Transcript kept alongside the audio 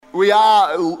We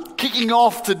are kicking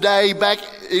off today back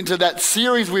into that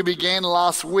series we began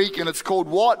last week, and it's called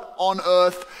What on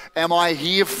Earth Am I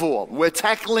Here For? We're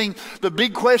tackling the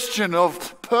big question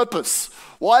of purpose.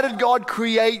 Why did God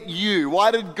create you?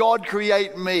 Why did God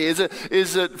create me? Is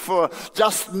it for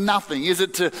just nothing? Is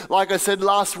it to, like I said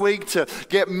last week, to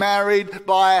get married,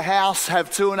 buy a house, have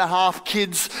 2.5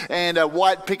 kids and a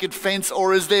white picket fence?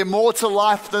 Or is there more to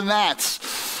life than that?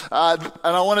 And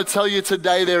I want to tell you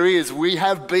today there is. We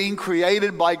have been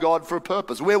created by God for a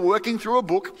purpose. We're working through a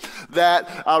book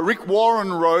that Rick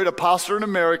Warren wrote, a pastor in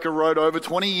America wrote over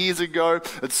 20 years ago.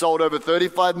 It sold over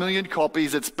 35 million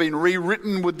copies. It's been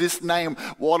rewritten with this name,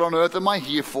 What on Earth Am I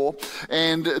Here For?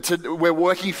 And we're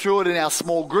working through it in our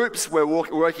small groups. We're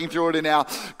working through it in our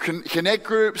Connect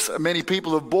groups. Many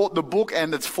people have bought the book,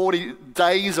 and it's 40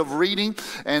 days of reading.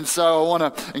 And so I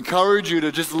want to encourage you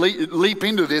to just leap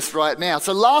into this right now.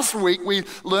 So last week we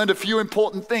learned a few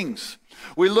important things.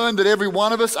 We learned that every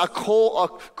one of us are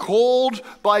called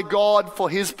by God for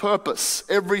His purpose.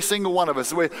 Every single one of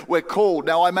us. We're called.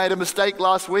 Now, I made a mistake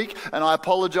last week, and I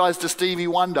apologize to Stevie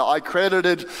Wonder. I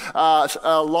credited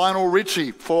Lionel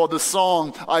Richie for the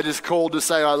song I just called to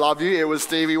say I love you. It was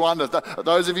Stevie Wonder.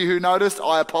 Those of you who noticed,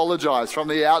 I apologize from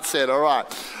the outset, all right?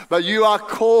 But you are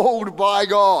called by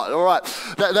God, all right?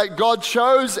 That God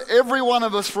chose every one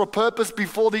of us for a purpose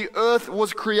before the earth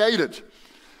was created.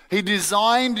 He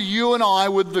designed you and I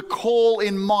with the call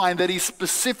in mind that He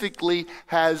specifically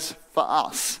has for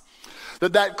us.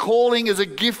 That calling is a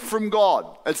gift from God.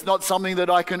 It's not something that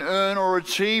I can earn or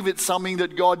achieve. It's something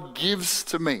that God gives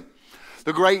to me.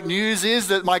 The great news is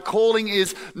that my calling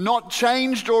is not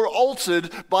changed or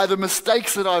altered by the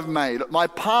mistakes that I've made. My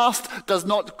past does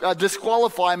not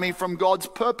disqualify me from God's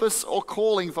purpose or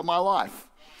calling for my life.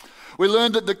 We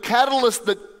learned that the catalyst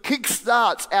that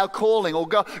kickstarts our calling, or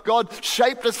God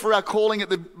shaped us for our calling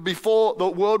before the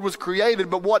world was created,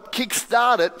 but what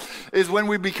kickstarted is when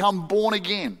we become born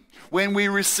again. When we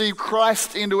receive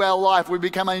Christ into our life, we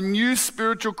become a new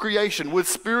spiritual creation with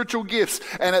spiritual gifts.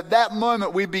 And at that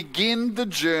moment, we begin the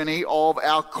journey of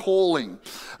our calling.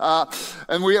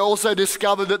 And we also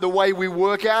discovered that the way we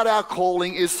work out our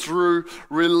calling is through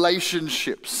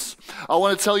relationships. I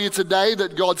want to tell you today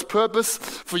that God's purpose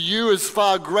for you is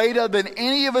far greater than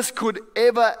any of us could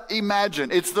ever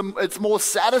imagine. It's more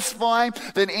satisfying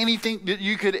than anything that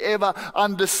you could ever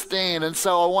understand. And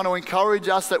so I want to encourage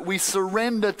us that we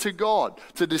surrender to God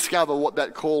to discover what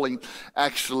that calling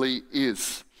actually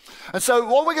is. And so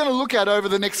what we're going to look at over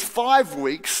the next 5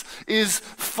 weeks is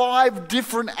 5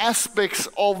 different aspects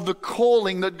of the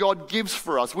calling that God gives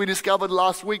for us. We discovered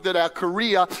last week that our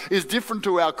career is different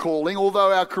to our calling.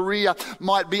 Although our career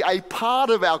might be a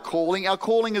part of our calling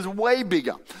is way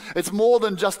bigger. It's more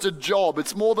than just a job.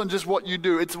 It's more than just what you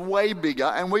do. It's way bigger.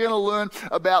 And we're going to learn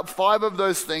about 5 of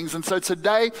those things. And so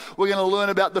today we're going to learn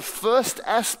about the first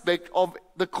aspect of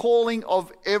the calling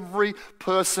of every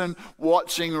person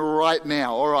watching right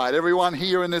now. All right, everyone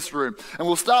here in this room. And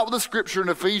we'll start with the scripture in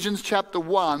Ephesians chapter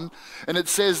 1, and it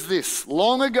says this: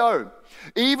 long ago,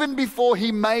 even before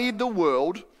He made the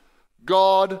world,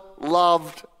 God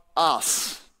loved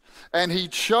us. And He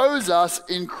chose us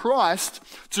in Christ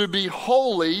to be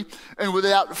holy and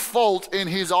without fault in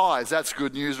His eyes. That's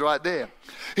good news right there.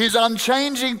 His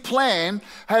unchanging plan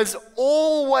has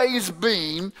always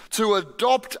been to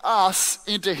adopt us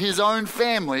into His own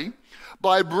family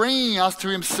by bringing us to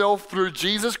Himself through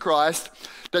Jesus Christ,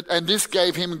 and this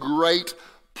gave Him great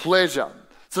pleasure.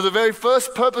 So the very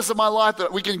first purpose of my life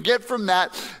that we can get from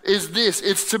that is this: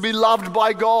 it's to be loved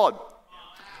by God.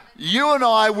 You and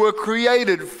I were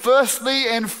created firstly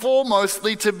and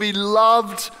foremostly to be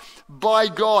loved by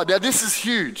God. Now this is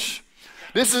huge.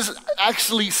 This is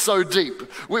actually so deep.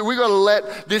 We got to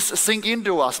let this sink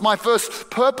into us. My first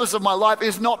purpose of my life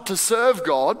is not to serve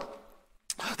God.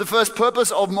 The first purpose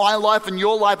of my life and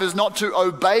your life is not to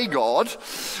obey God.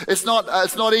 It's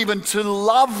not even to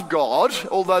love God,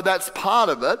 although that's part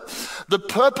of it. The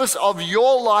purpose of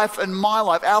your life and my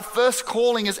life, our first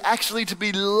calling, is actually to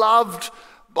be loved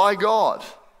by God.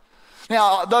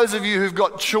 Now, those of you who've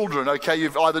got children, okay,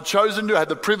 you've either chosen to, had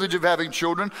the privilege of having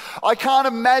children. I can't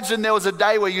imagine there was a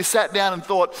day where you sat down and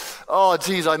thought, oh,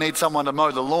 geez, I need someone to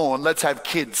mow the lawn. Let's have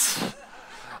kids.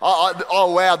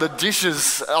 oh wow, the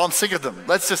dishes, I'm sick of them.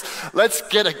 Let's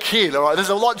get a kid, all right? There's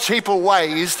a lot cheaper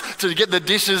ways to get the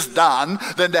dishes done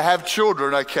than to have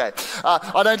children, okay?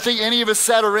 I don't think any of us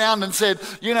sat around and said,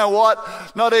 you know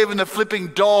what, not even the flipping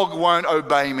dog won't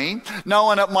obey me. No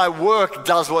one at my work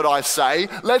does what I say.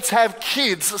 Let's have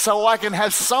kids so I can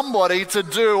have somebody to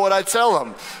do what I tell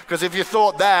them. Because if you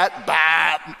thought that,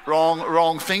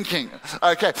 wrong thinking.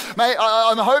 Okay, mate,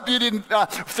 I hope you didn't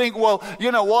think, well,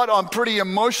 you know what, I'm pretty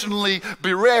emotionally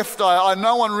bereft.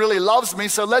 No one really loves me,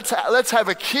 so let's have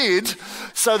a kid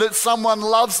so that someone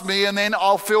loves me and then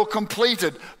I'll feel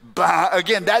completed.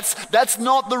 Again, that's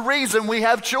not the reason we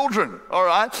have children, all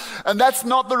right? And that's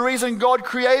not the reason God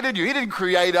created you. He didn't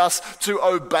create us to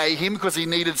obey him because he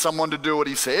needed someone to do what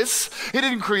he says. He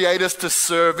didn't create us to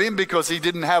serve him because he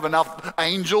didn't have enough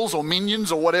angels or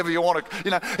minions or whatever you want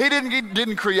to, he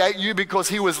didn't create you because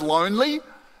he was lonely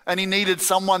and he needed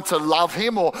someone to love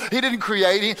him, or he didn't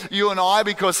create you and I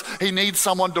because he needs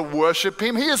someone to worship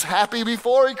him. He is happy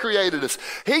before he created us.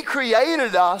 He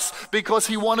created us because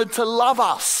he wanted to love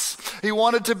us. He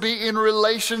wanted to be in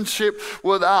relationship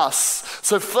with us.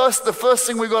 So the first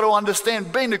thing we've got to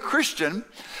understand, being a Christian,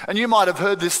 and you might have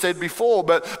heard this said before,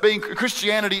 but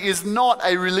Christianity is not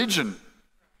a religion.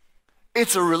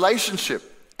 It's a relationship.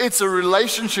 It's a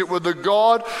relationship with the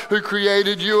God who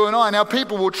created you and I. Now,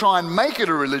 people will try and make it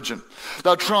a religion.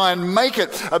 They'll try and make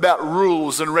it about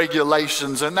rules and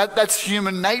regulations, and that's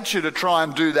human nature to try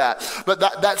and do that. But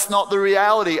that's not the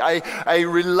reality. A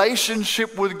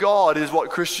relationship with God is what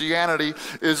Christianity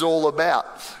is all about.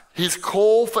 His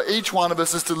call for each one of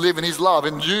us is to live in his love.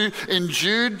 In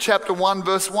Jude chapter 1,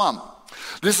 verse 1.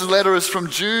 This letter is from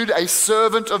Jude, a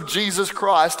servant of Jesus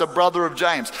Christ, a brother of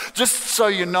James. Just so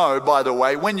you know, by the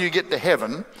way, when you get to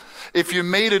heaven, if you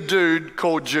meet a dude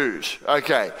called Jude,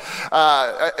 okay,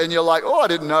 and you're like, oh, I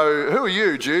didn't know, who are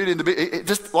you, Jude?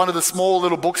 Just one of the small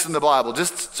little books in the Bible,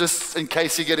 just in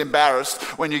case you get embarrassed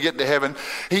when you get to heaven.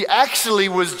 He actually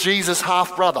was Jesus'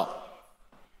 half-brother.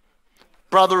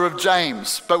 Brother of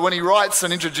James. But when he writes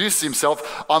and introduces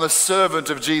himself, I'm a servant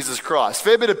of Jesus Christ.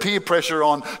 Fair bit of peer pressure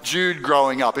on Jude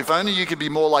growing up. If only you could be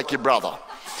more like your brother.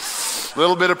 A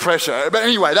little bit of pressure. But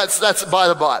anyway, that's by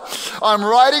the by. I'm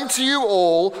writing to you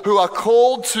all who are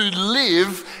called to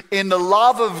live in the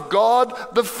love of God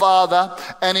the Father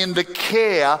and in the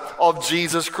care of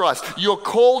Jesus Christ. You're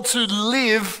called to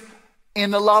live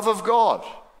in the love of God.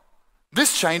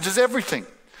 This changes everything.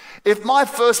 If my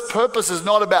first purpose is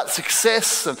not about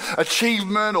success and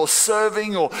achievement or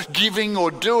serving or giving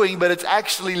or doing, but it's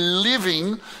actually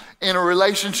living in a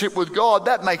relationship with God,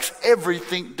 that makes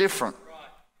everything different.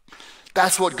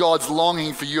 That's what God's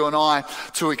longing for you and I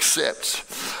to accept.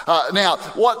 Now,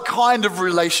 what kind of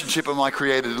relationship am I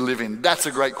created to live in? That's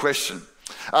a great question.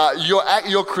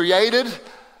 You're created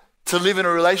to live in a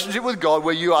relationship with God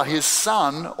where you are his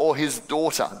son or his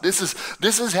daughter. This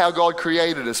is how God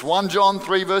created us. 1 John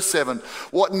 3 verse 7.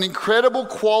 What an incredible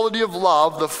quality of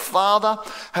love the Father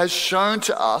has shown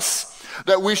to us,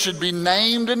 that we should be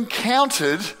named and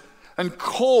counted and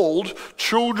called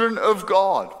children of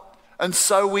God. And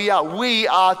so we are. We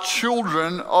are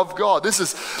children of God. This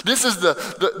is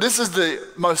the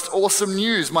most awesome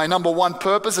news. My number one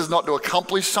purpose is not to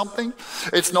accomplish something.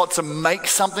 It's not to make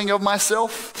something of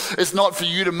myself. It's not for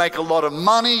you to make a lot of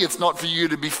money. It's not for you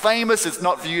to be famous. It's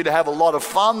not for you to have a lot of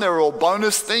fun. They're all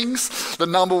bonus things. The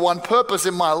number one purpose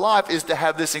in my life is to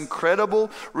have this incredible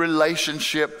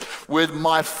relationship with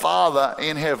my Father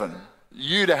in heaven.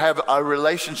 You to have a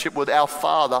relationship with our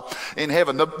Father in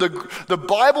heaven. The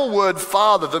Bible word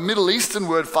father, the Middle Eastern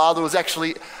word father, was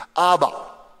actually Abba,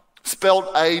 spelled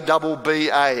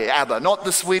A-B-B-A, Abba, not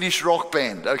the Swedish rock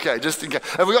band. Okay, just in case.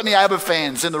 Have we got any Abba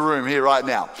fans in the room here right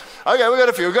now? Okay, we've got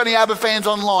a few. We've got any ABBA fans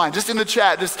online? Just in the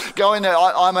chat, just go in there.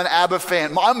 I'm an ABBA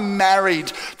fan. I'm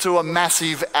married to a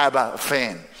massive ABBA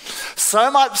fan.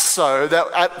 So much so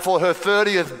that for her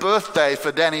 30th birthday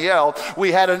for Danielle,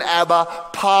 we had an ABBA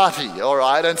party, all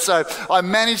right? And so I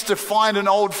managed to find an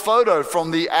old photo from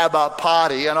the ABBA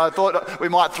party, and I thought we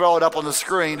might throw it up on the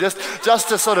screen just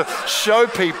to sort of show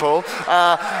people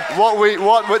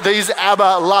what these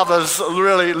ABBA lovers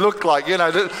really look like. You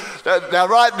know, now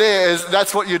right there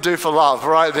that's what you do for love,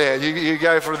 right there. You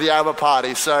go for the ABBA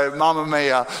party. So Mamma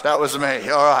Mia, that was me,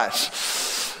 all right.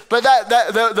 But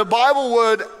the Bible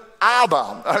word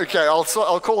Abba, okay,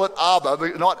 I'll call it Abba,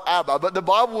 but not Abba, but the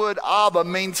Bible word Abba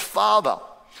means father.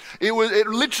 It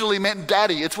literally meant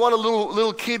daddy. It's what a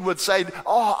little kid would say,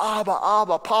 oh,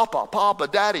 Abba, Papa,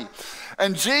 daddy.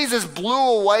 And Jesus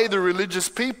blew away the religious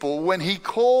people when he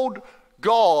called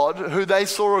God, who they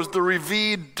saw as the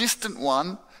revered, distant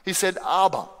one, he said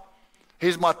Abba.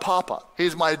 He's my papa.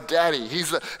 He's my daddy. He's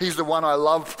the one I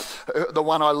love, the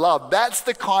one I love. That's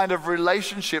the kind of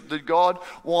relationship that God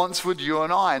wants with you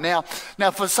and I.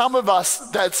 Now for some of us,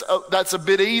 that's a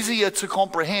bit easier to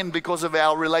comprehend because of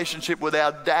our relationship with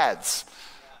our dads.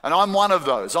 And I'm one of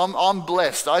those. I'm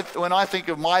blessed. When I think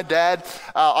of my dad,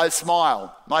 I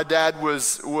smile. My dad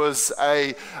was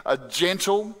a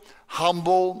gentle,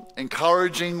 humble,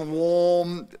 encouraging,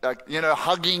 warm,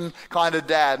 hugging kind of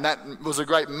dad, and that was a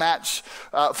great match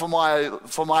for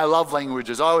my love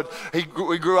languages.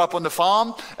 We grew up on the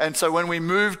farm, and so when we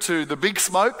moved to the Big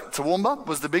Smoke, Toowoomba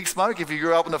was the Big Smoke. If you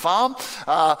grew up on the farm,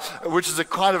 which is a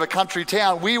kind of a country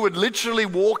town, we would literally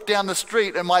walk down the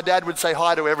street, and my dad would say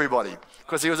hi to everybody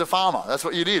because he was a farmer. That's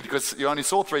what you did because you only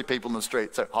saw 3 people in the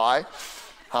street. So hi.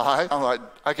 I'm like,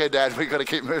 okay, Dad, we've got to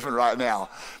keep moving right now.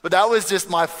 But that was just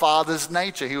my father's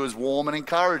nature. He was warm and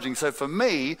encouraging. So for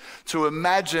me to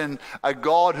imagine a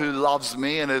God who loves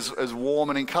me and is warm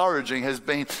and encouraging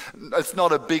it's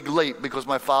not a big leap because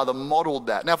my father modeled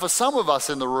that. Now, for some of us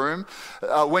in the room,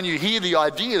 when you hear the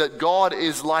idea that God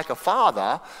is like a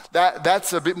father,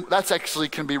 that's actually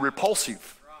can be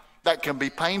repulsive. That can be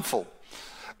painful.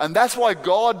 And that's why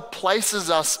God places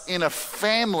us in a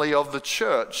family of the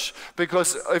church,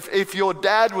 because if your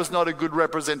dad was not a good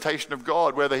representation of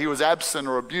God, whether he was absent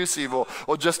or abusive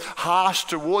or just harsh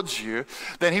towards you,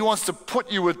 then he wants to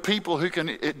put you with people who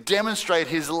can demonstrate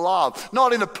his love,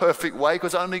 not in a perfect way,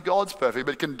 because only God's perfect,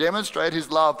 but can demonstrate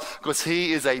his love because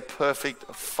he is a perfect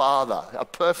father, a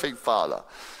perfect father.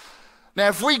 Now,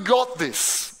 if we got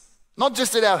this, not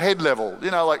just at our head level,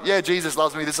 yeah, Jesus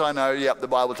loves me, this I know, yep, the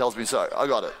Bible tells me so, I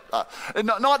got it.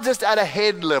 Not just at a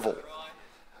head level,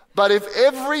 but if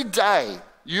every day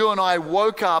you and I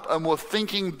woke up and were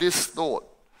thinking this thought,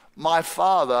 my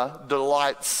Father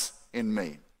delights in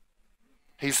me.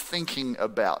 He's thinking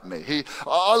about me.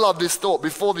 I love this thought.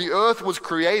 Before the earth was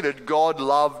created, God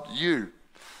loved you.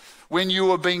 When you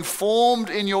were being formed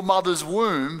in your mother's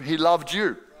womb, he loved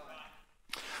you.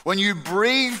 When you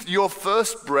breathed your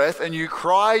first breath and you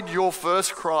cried your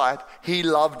first cry, he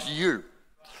loved you.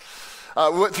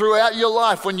 Throughout your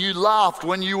life, when you laughed,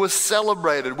 when you were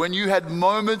celebrated, when you had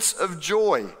moments of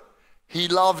joy, he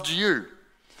loved you.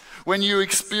 When you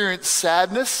experienced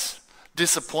sadness,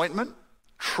 disappointment,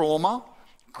 trauma,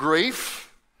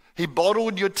 grief, he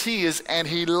bottled your tears and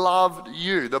he loved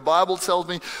you. The Bible tells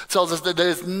us that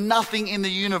there's nothing in the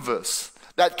universe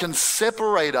that can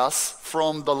separate us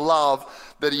from the love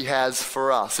that he has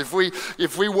for us. If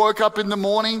we woke up in the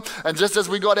morning and just as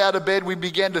we got out of bed, we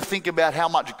began to think about how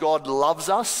much God loves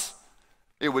us,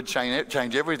 it would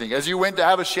change everything. As you went to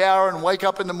have a shower and wake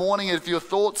up in the morning, if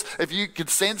you could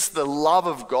sense the love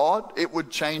of God, it would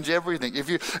change everything.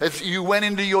 If you went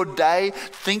into your day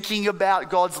thinking about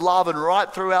God's love and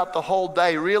right throughout the whole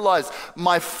day, realize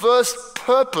my first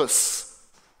purpose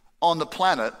on the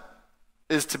planet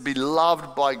is to be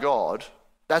loved by God.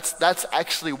 That's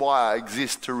actually why I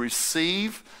exist, to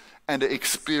receive and to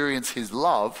experience his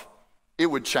love. It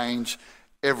would change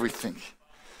everything.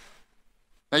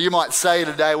 Now you might say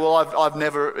today, well, I've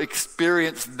never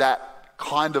experienced that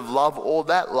kind of love or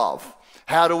that love.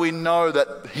 How do we know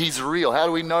that he's real? How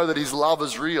do we know that his love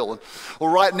is real?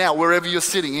 Well, right now, wherever you're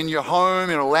sitting, in your home,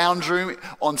 in a lounge room,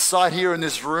 on site here in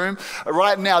this room,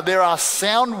 right now there are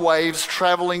sound waves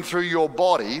traveling through your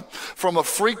body from a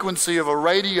frequency of a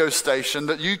radio station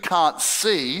that you can't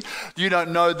see. You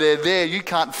don't know they're there. You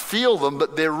can't feel them,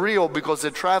 but they're real because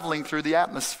they're traveling through the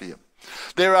atmosphere.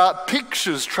 There are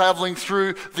pictures traveling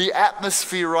through the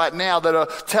atmosphere right now that are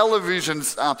television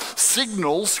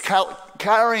signals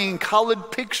carrying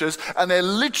colored pictures, and they're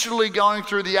literally going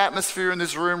through the atmosphere in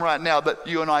this room right now, but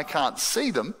you and I can't see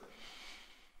them.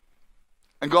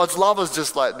 And God's love is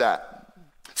just like that.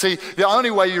 See, the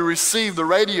only way you receive the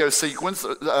radio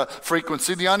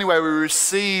frequency, the only way we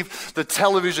receive the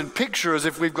television picture is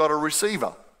if we've got a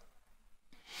receiver.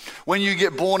 When you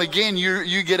get born again,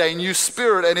 you get a new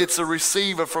spirit, and it's a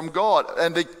receiver from God.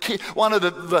 And one of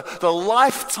the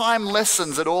lifetime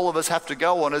lessons that all of us have to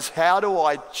go on is, how do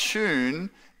I tune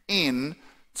in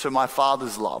to my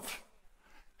Father's love?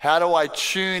 How do I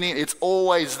tune in? It's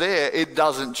always there. It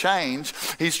doesn't change.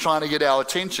 He's trying to get our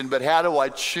attention, but how do I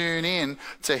tune in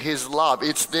to his love?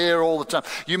 It's there all the time.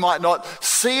 You might not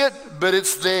see it, but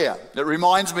it's there. It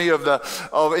reminds me of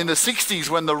in the 60s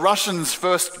when the Russians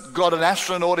first got an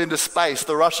astronaut into space.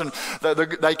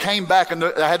 They came back and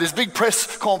they had this big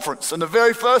press conference, and the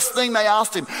very first thing they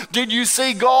asked him, did you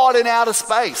see God in outer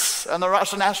space? And the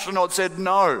Russian astronaut said,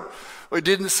 no, we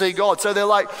didn't see God. So they're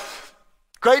like,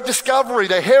 Great discovery.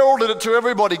 They heralded it to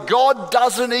everybody. God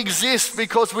doesn't exist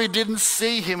because we didn't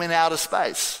see him in outer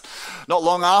space. Not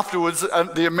long afterwards,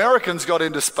 the Americans got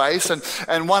into space,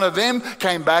 and one of them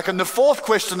came back, and the fourth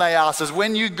question they asked is,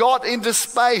 when you got into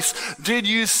space, did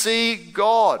you see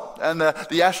God? And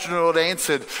the astronaut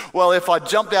answered, well, if I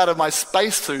jumped out of my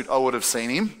spacesuit, I would have seen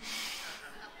him.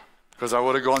 Because I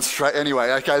would have gone straight anyway.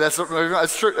 Okay, that's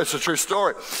true. It's a true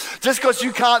story. Just because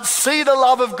you can't see the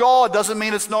love of God doesn't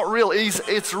mean it's not real.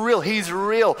 It's real. He's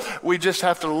real. We just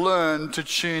have to learn to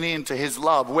tune in to his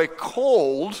love. We're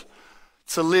called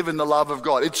to live in the love of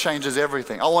God. It changes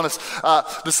everything. I want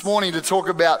us this morning to talk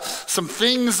about some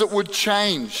things that would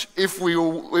change if we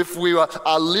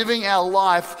are living our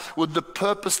life with the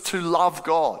purpose to love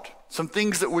God. Some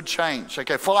things that would change.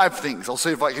 Okay, 5 things. I'll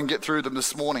see if I can get through them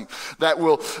this morning. That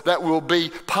will be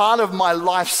part of my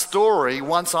life story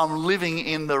once I'm living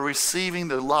in the receiving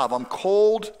the love. I'm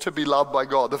called to be loved by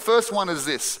God. The first one is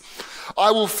this.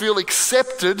 I will feel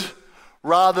accepted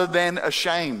rather than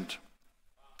ashamed.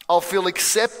 I'll feel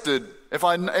accepted. If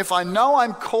I know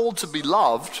I'm called to be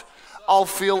loved, I'll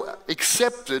feel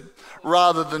accepted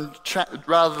rather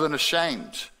than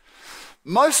ashamed.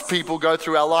 Most people go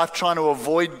through our life trying to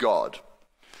avoid God.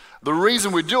 The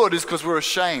reason we do it is because we're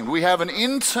ashamed. We have an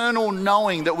internal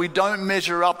knowing that we don't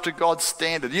measure up to God's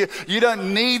standard. You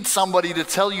don't need somebody to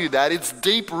tell you that. It's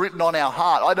deep written on our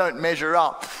heart. I don't measure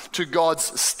up to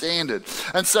God's standard.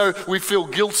 And so we feel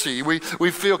guilty. We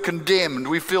feel condemned.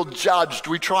 We feel judged.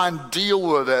 We try and deal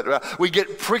with it. We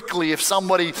get prickly if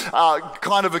somebody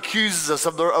kind of accuses us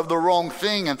of the wrong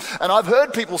thing. And I've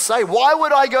heard people say, why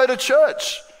would I go to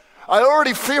church? I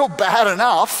already feel bad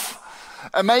enough,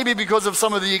 and maybe because of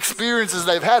some of the experiences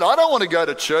they've had. I don't want to go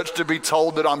to church to be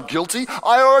told that I'm guilty.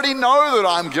 I already know that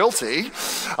I'm guilty.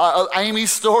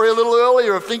 Amy's story a little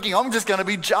earlier of thinking, I'm just going to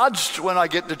be judged when I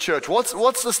get to church. What's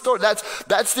the story?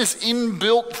 That's this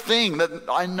inbuilt thing that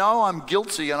I know I'm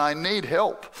guilty and I need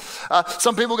help.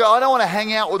 Some people go, I don't want to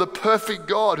hang out with a perfect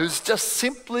God who's just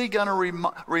simply going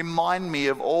to remind me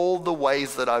of all the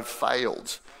ways that I've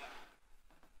failed.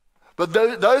 But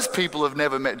those people have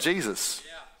never met Jesus.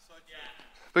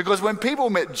 Because when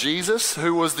people met Jesus,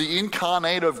 who was the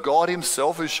incarnate of God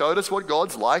himself, who showed us what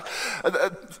God's like,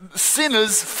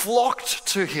 sinners flocked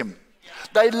to him.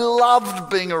 They loved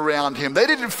being around him. They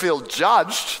didn't feel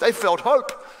judged. They felt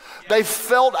hope. They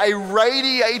felt a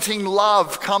radiating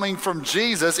love coming from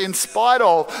Jesus in spite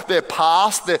of their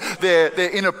past, their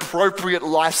inappropriate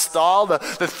lifestyle, the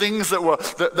things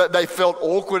that they felt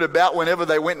awkward about whenever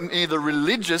they went either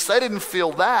religious. They didn't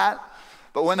feel that.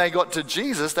 But when they got to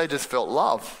Jesus, they just felt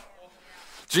love.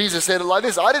 Jesus said it like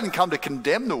this, I didn't come to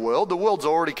condemn the world. The world's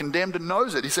already condemned and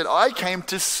knows it. He said, I came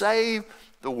to save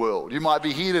the world. You might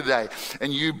be here today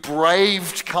and you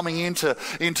braved coming into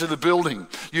the building.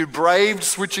 You braved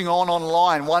switching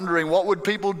online, wondering what would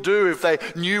people do if they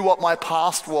knew what my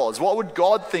past was? What would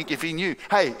God think if he knew?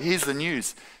 Hey, here's the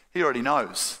news. He already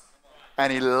knows.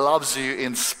 And he loves you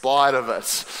in spite of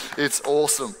it. It's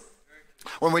awesome.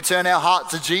 When we turn our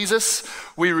heart to Jesus,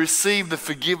 we receive the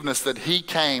forgiveness that he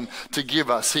came to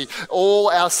give us. All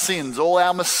our sins, all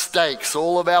our mistakes,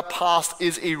 all of our past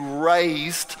is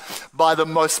erased by the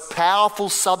most powerful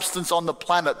substance on the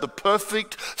planet. The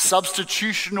perfect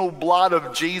substitutional blood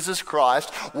of Jesus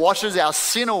Christ washes our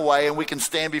sin away and we can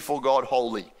stand before God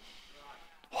holy.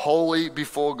 Holy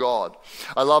before God.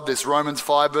 I love this. Romans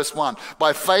 5 verse 1.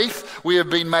 By faith we have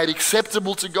been made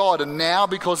acceptable to God, and now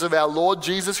because of our Lord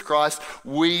Jesus Christ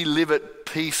we live at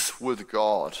peace with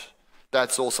God.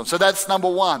 That's awesome. So that's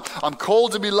number 1. I'm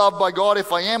called to be loved by God.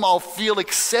 If I am, I'll feel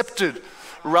accepted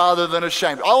rather than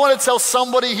ashamed. I want to tell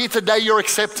somebody here today you're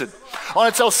accepted. I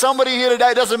want to tell somebody here today,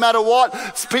 it doesn't matter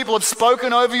what people have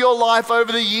spoken over your life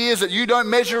over the years, that you don't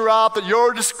measure up, that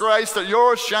you're a disgrace, that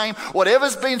you're ashamed.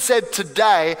 Whatever's been said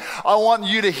today, I want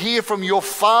you to hear from your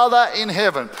Father in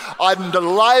heaven. I'm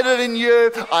delighted in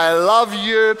you. I love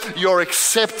you. You're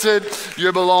accepted.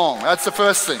 You belong. That's the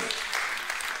first thing.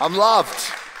 I'm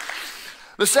loved.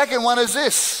 The second one is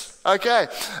this. Okay,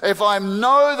 if I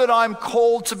know that I'm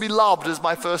called to be loved as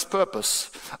my first purpose,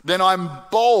 then I'm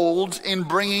bold in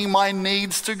bringing my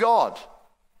needs to God.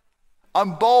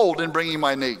 I'm bold in bringing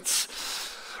my needs.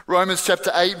 Romans chapter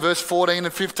 8 verse 14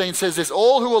 and 15 says this,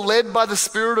 all who are led by the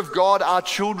Spirit of God are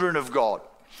children of God.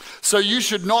 So you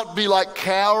should not be like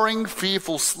cowering,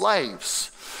 fearful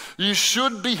slaves. You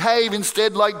should behave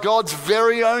instead like God's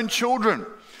very own children.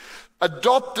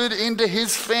 Adopted into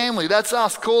his family. That's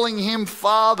us calling him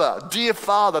Father, dear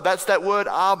Father. That's that word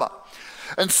Abba.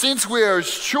 And since we are his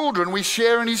children, we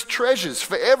share in his treasures.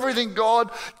 For everything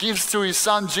God gives to his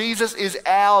son Jesus is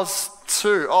ours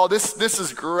too. Oh, this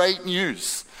is great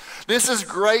news. This is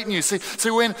great news.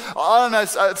 See, when, I don't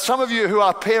know, some of you who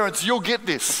are parents, you'll get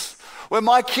this. When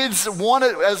my kids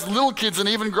wanted, as little kids and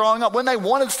even growing up, when they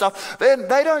wanted stuff, then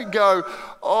they don't go,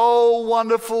 oh,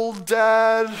 wonderful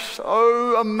dad,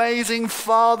 oh, amazing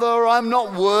father, I'm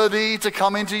not worthy to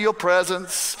come into your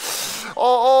presence.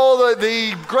 Oh,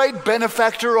 the great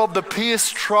benefactor of the Pierce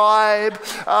tribe,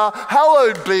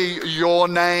 hallowed be your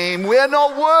name. We're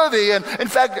not worthy. And in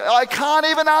fact, I can't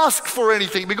even ask for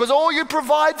anything because all you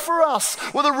provide for us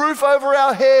with a roof over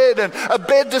our head and a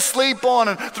bed to sleep on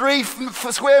and 3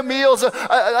 square meals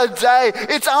a day.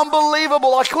 It's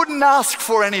unbelievable. I couldn't ask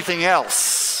for anything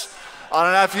else. I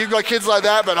don't know if you've got kids like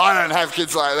that, but I don't have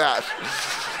kids like that.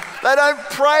 They don't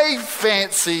pray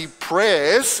fancy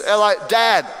prayers. They're like,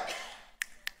 Dad,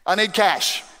 I need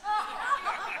cash.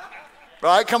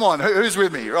 Right? Come on, who's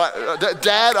with me? Right?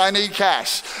 Dad, I need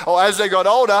cash. Or as they got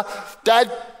older,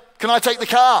 Dad, can I take the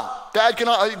car? Dad, you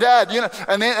know,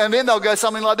 and then they'll go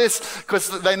something like this,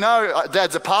 because they know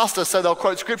Dad's a pastor, so they'll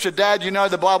quote scripture. Dad, you know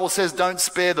the Bible says don't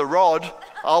spare the rod.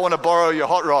 I want to borrow your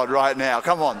hot rod right now.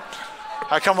 Come on.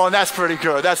 Come on, that's pretty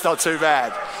good. That's not too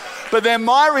bad. But then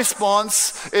my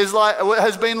response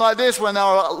has been like this when they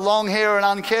were long hair and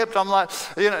unkept. I'm like,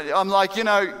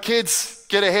 kids,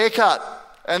 get a haircut.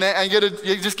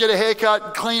 You just get a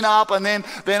haircut, clean up, and then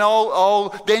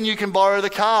you can borrow the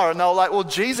car. And they were like, well,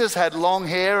 Jesus had long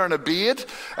hair and a beard,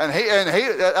 and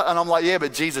I'm like, yeah,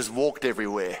 but Jesus walked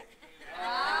everywhere.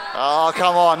 Oh,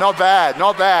 come on, not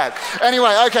bad.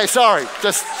 Anyway, okay, sorry,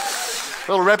 just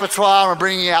a little repertoire I'm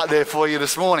bringing out there for you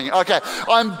this morning. Okay,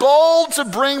 I'm bold to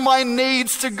bring my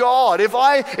needs to God.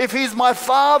 If He's my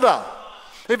Father,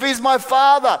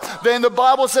 then the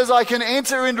Bible says I can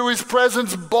enter into His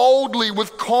presence boldly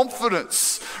with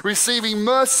confidence, receiving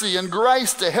mercy and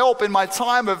grace to help in my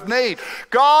time of need.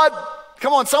 God,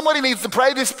 come on, somebody needs to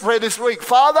pray this prayer this week.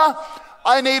 Father,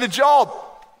 I need a job.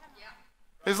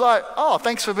 He's like, oh,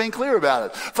 thanks for being clear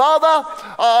about it. Father,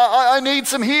 I need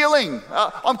some healing.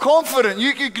 I'm confident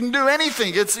you can do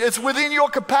anything. It's within your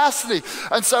capacity.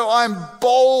 And so I'm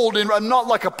bold and I'm not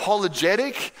like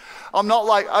apologetic. I'm not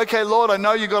like, okay, Lord, I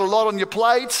know you got a lot on your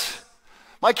plate.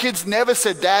 My kids never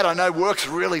said, Dad, I know work's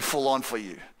really full on for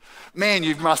you. Man,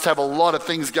 you must have a lot of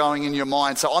things going in your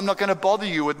mind, so I'm not going to bother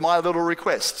you with my little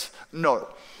requests. No.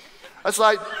 It's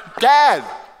like, Dad,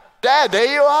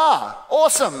 there you are.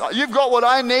 Awesome. You've got what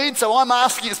I need, so I'm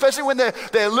asking, especially when they're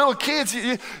little kids,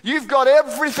 you've got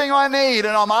everything I need,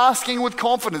 and I'm asking with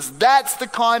confidence. That's the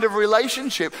kind of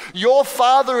relationship your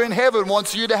Father in heaven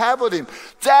wants you to have with Him.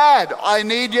 Dad, I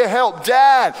need your help.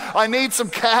 Dad, I need some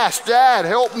cash. Dad,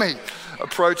 help me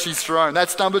approach His throne.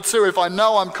 That's number 2. If I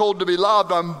know I'm called to be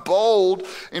loved, I'm bold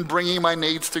in bringing my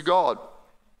needs to God.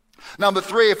 Number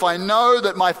 3, if I know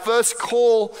that my first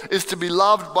call is to be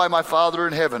loved by my Father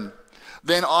in heaven,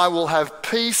 then I will have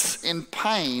peace in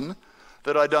pain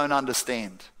that I don't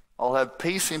understand. I'll have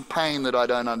peace in pain that I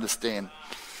don't understand.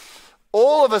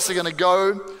 All of us are going to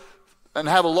go and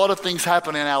have a lot of things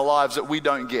happen in our lives that we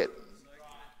don't get.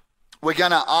 We're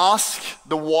going to ask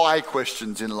the why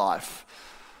questions in life.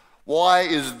 Why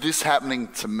is this happening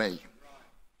to me?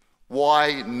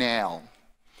 Why now?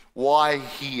 Why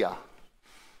here?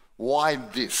 Why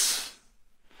this?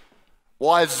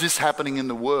 Why is this happening in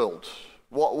the world?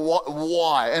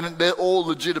 Why? And they're all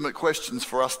legitimate questions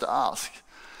for us to ask.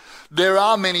 There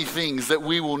are many things that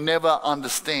we will never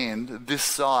understand this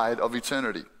side of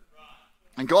eternity.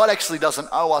 And God actually doesn't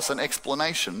owe us an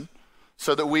explanation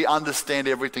so that we understand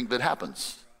everything that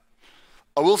happens.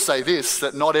 I will say this,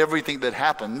 that not everything that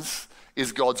happens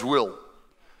is God's will.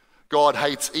 God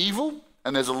hates evil,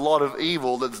 and there's a lot of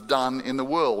evil that's done in the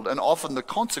world. And often the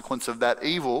consequence of that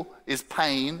evil is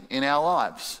pain in our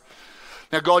lives.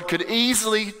 Now, God could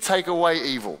easily take away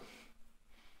evil.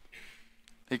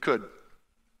 He could.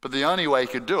 But the only way He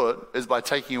could do it is by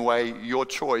taking away your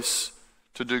choice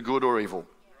to do good or evil.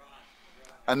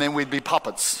 And then we'd be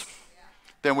puppets.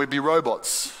 Then we'd be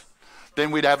robots.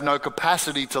 Then we'd have no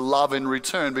capacity to love in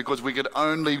return because we could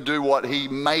only do what He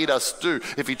made us do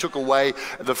if He took away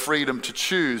the freedom to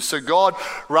choose. So God,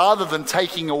 rather than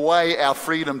taking away our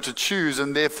freedom to choose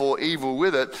and therefore evil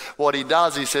with it, what He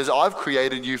does, He says, I've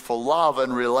created you for love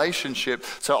and relationship,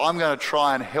 so I'm going to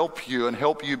try and help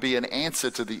you be an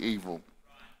answer to the evil.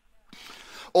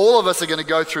 All of us are going to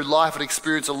go through life and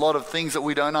experience a lot of things that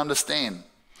we don't understand.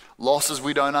 Losses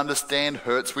we don't understand,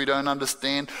 hurts we don't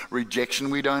understand,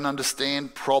 rejection we don't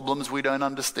understand, problems we don't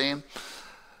understand.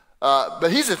 But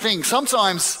here's the thing,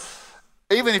 sometimes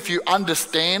even if you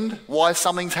understand why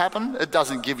something's happened, it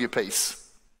doesn't give you peace.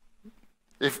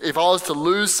 If I was to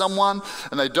lose someone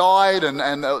and they died and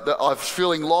I was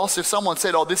feeling lost, if someone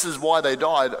said, oh, this is why they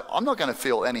died, I'm not going to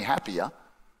feel any happier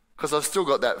because I've still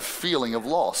got that feeling of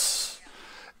loss.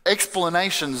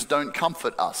 Explanations don't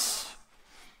comfort us.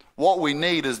 What we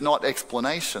need is not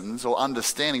explanations or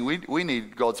understanding. We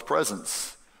need God's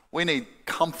presence. We need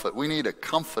comfort. We need a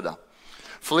comforter.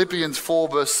 Philippians 4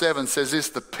 verse 7 says this,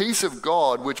 the peace of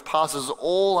God which passes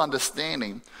all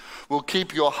understanding will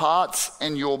keep your hearts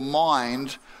and your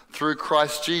mind through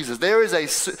Christ Jesus.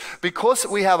 Because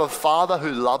we have a Father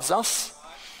who loves us,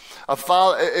 a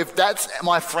Father, if that's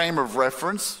my frame of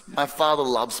reference, my Father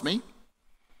loves me,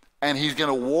 and he's going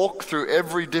to walk through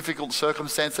every difficult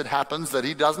circumstance that happens that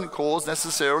he doesn't cause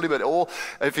necessarily, but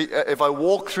if I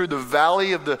walk through the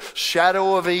valley of the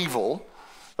shadow of evil,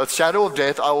 the shadow of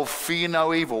death, I will fear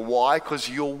no evil. Why? Because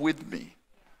you're with me.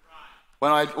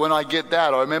 When I get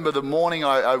that, I remember the morning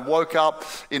I woke up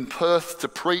in Perth to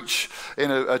preach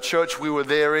in a church we were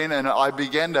there in, and I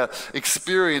began to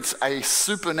experience a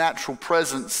supernatural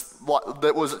presence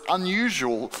that was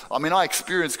unusual. I mean, I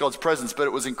experienced God's presence, but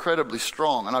it was incredibly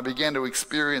strong, and I began to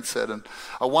experience it, and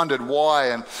I wondered why,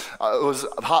 and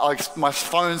my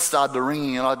phone started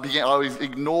ringing, and I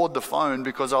ignored the phone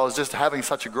because I was just having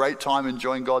such a great time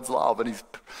enjoying God's love and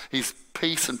His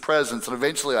peace and presence, and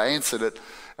eventually I answered it.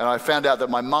 And I found out that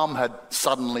my mum had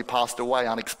suddenly passed away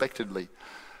unexpectedly.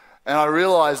 And I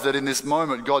realized that in this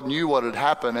moment, God knew what had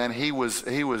happened, and He was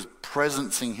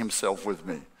presencing Himself with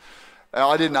me. And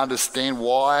I didn't understand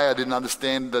why. I didn't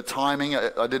understand the timing.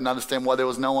 I didn't understand why there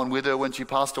was no one with her when she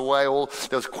passed away.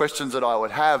 There was questions that I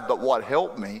would have. But what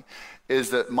helped me is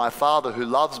that my Father who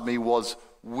loves me was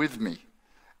with me.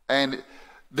 And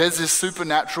there's this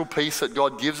supernatural peace that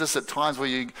God gives us at times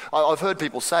where I've heard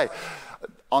people say,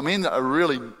 I'm in a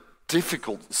really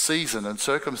difficult season and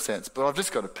circumstance, but I've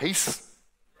just got a peace.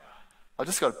 I've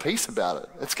just got a peace about it.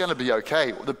 It's going to be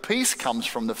okay. The peace comes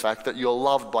from the fact that you're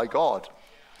loved by God.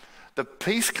 The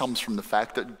peace comes from the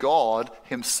fact that God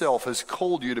Himself has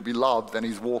called you to be loved and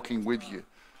He's walking with you.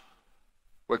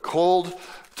 We're called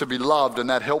to be loved, and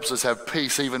that helps us have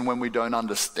peace even when we don't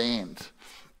understand.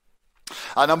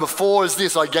 Number 4 is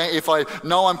this. If I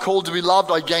know I'm called to be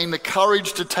loved, I gain the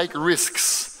courage to take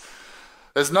risks.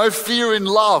 There's no fear in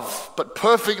love, but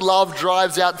perfect love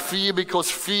drives out fear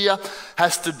because fear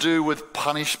has to do with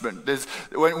punishment.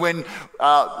 When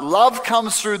love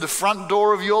comes through the front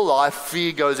door of your life,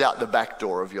 fear goes out the back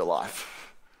door of your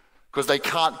life because they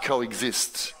can't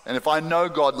coexist. And if I know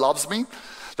God loves me,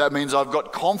 that means I've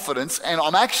got confidence and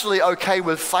I'm actually okay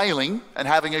with failing and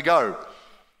having a go.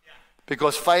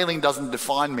 Because failing doesn't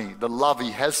define me. The love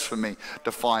He has for me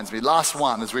defines me. Last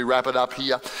one as we wrap it up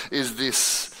here is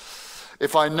this.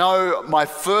 If I know my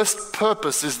first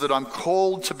purpose is that I'm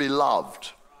called to be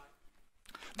loved,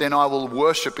 then I will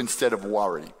worship instead of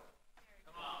worry.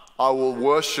 I will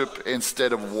worship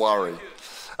instead of worry.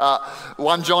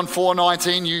 1 John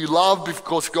 4:19, you love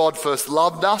because God first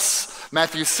loved us.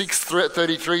 Matthew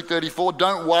 6:33, 34,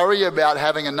 don't worry about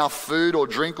having enough food or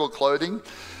drink or clothing.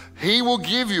 He will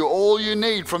give you all you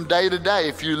need from day to day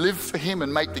if you live for Him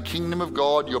and make the kingdom of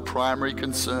God your primary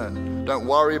concern. Don't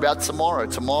worry about tomorrow.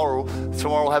 Tomorrow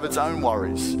will have its own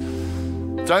worries.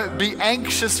 Don't be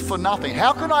anxious for nothing.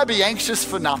 How can I be anxious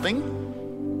for nothing?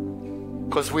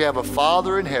 Because we have a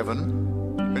Father in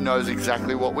heaven who knows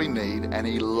exactly what we need and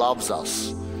He loves us.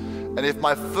 And if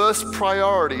my first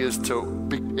priority is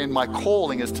in my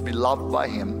calling is to be loved by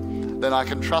Him, then I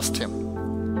can trust Him.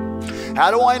 How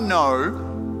do I know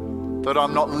that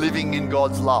I'm not living in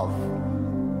God's love?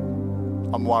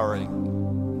 I'm worrying.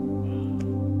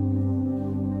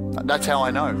 That's how I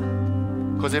know.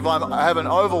 Because if I have an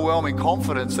overwhelming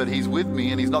confidence that He's with me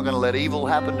and He's not going to let evil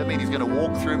happen to me and He's going to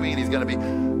walk through me and He's going to be,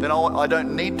 then I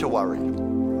don't need to worry.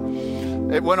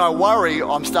 When I worry,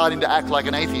 I'm starting to act like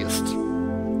an atheist.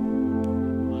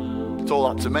 It's all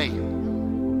up to me.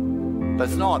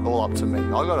 That's not all up to me.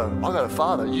 I got a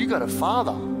Father. You got a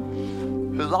Father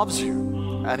who loves you.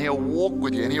 And He'll walk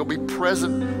with you and He'll be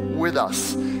present with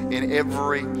us in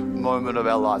every moment of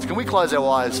our lives. Can we close our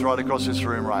eyes right across this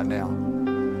room right now?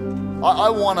 I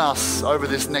want us over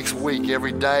this next week,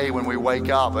 every day when we wake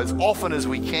up, as often as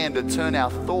we can, to turn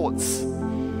our thoughts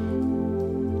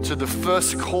to the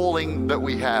first calling that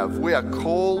we have. We are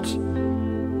called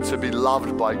to be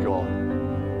loved by God.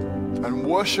 And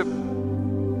worship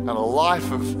and a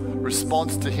life of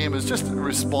response to Him is just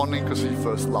responding because He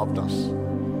first loved us.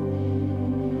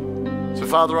 So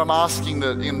Father, I'm asking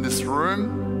that in this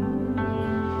room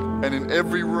and in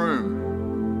every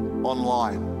room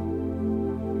online,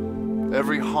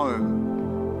 every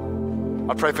home,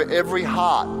 I pray for every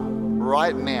heart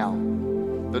right now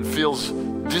that feels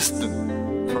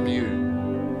distant from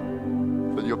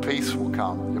you. That your peace will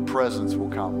come, your presence will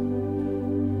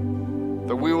come.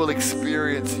 That we will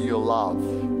experience your love.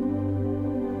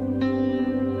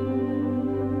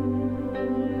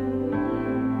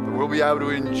 That we'll be able to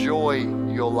enjoy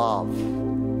your love.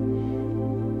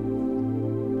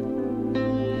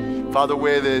 Father,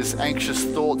 where there's anxious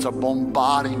thoughts are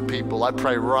bombarding people, I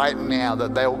pray right now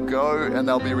that they'll go and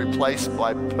they'll be replaced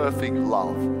by perfect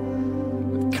love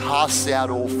that casts out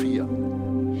all fear.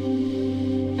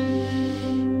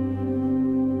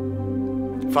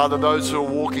 Father, those who are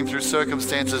walking through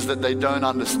circumstances that they don't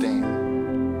understand,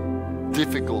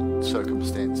 difficult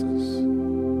circumstances,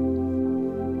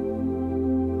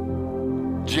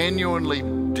 genuinely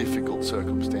difficult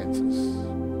circumstances,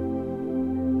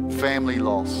 family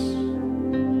loss,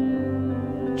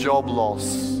 job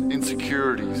loss,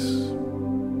 insecurities,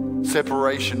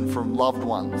 separation from loved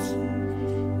ones,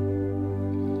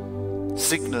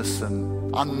 sickness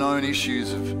and unknown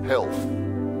issues of health,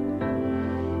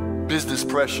 business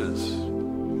pressures.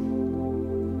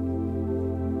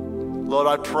 Lord,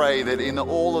 I pray that in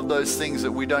all of those things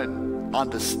that we don't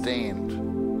understand,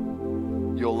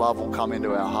 your love will come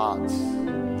into our hearts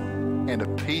and a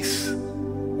peace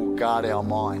will guard our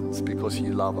minds because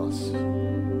you love us.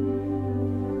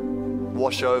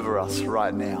 Wash over us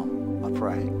right now, I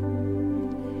pray.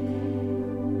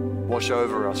 Wash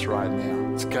over us right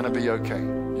now. It's going to be okay.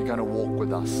 You're going to walk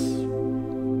with us.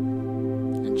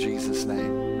 In Jesus'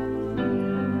 name.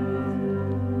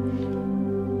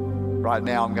 Right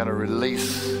now, I'm going to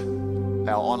release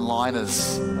our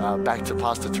onliners back to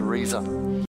Pastor Teresa.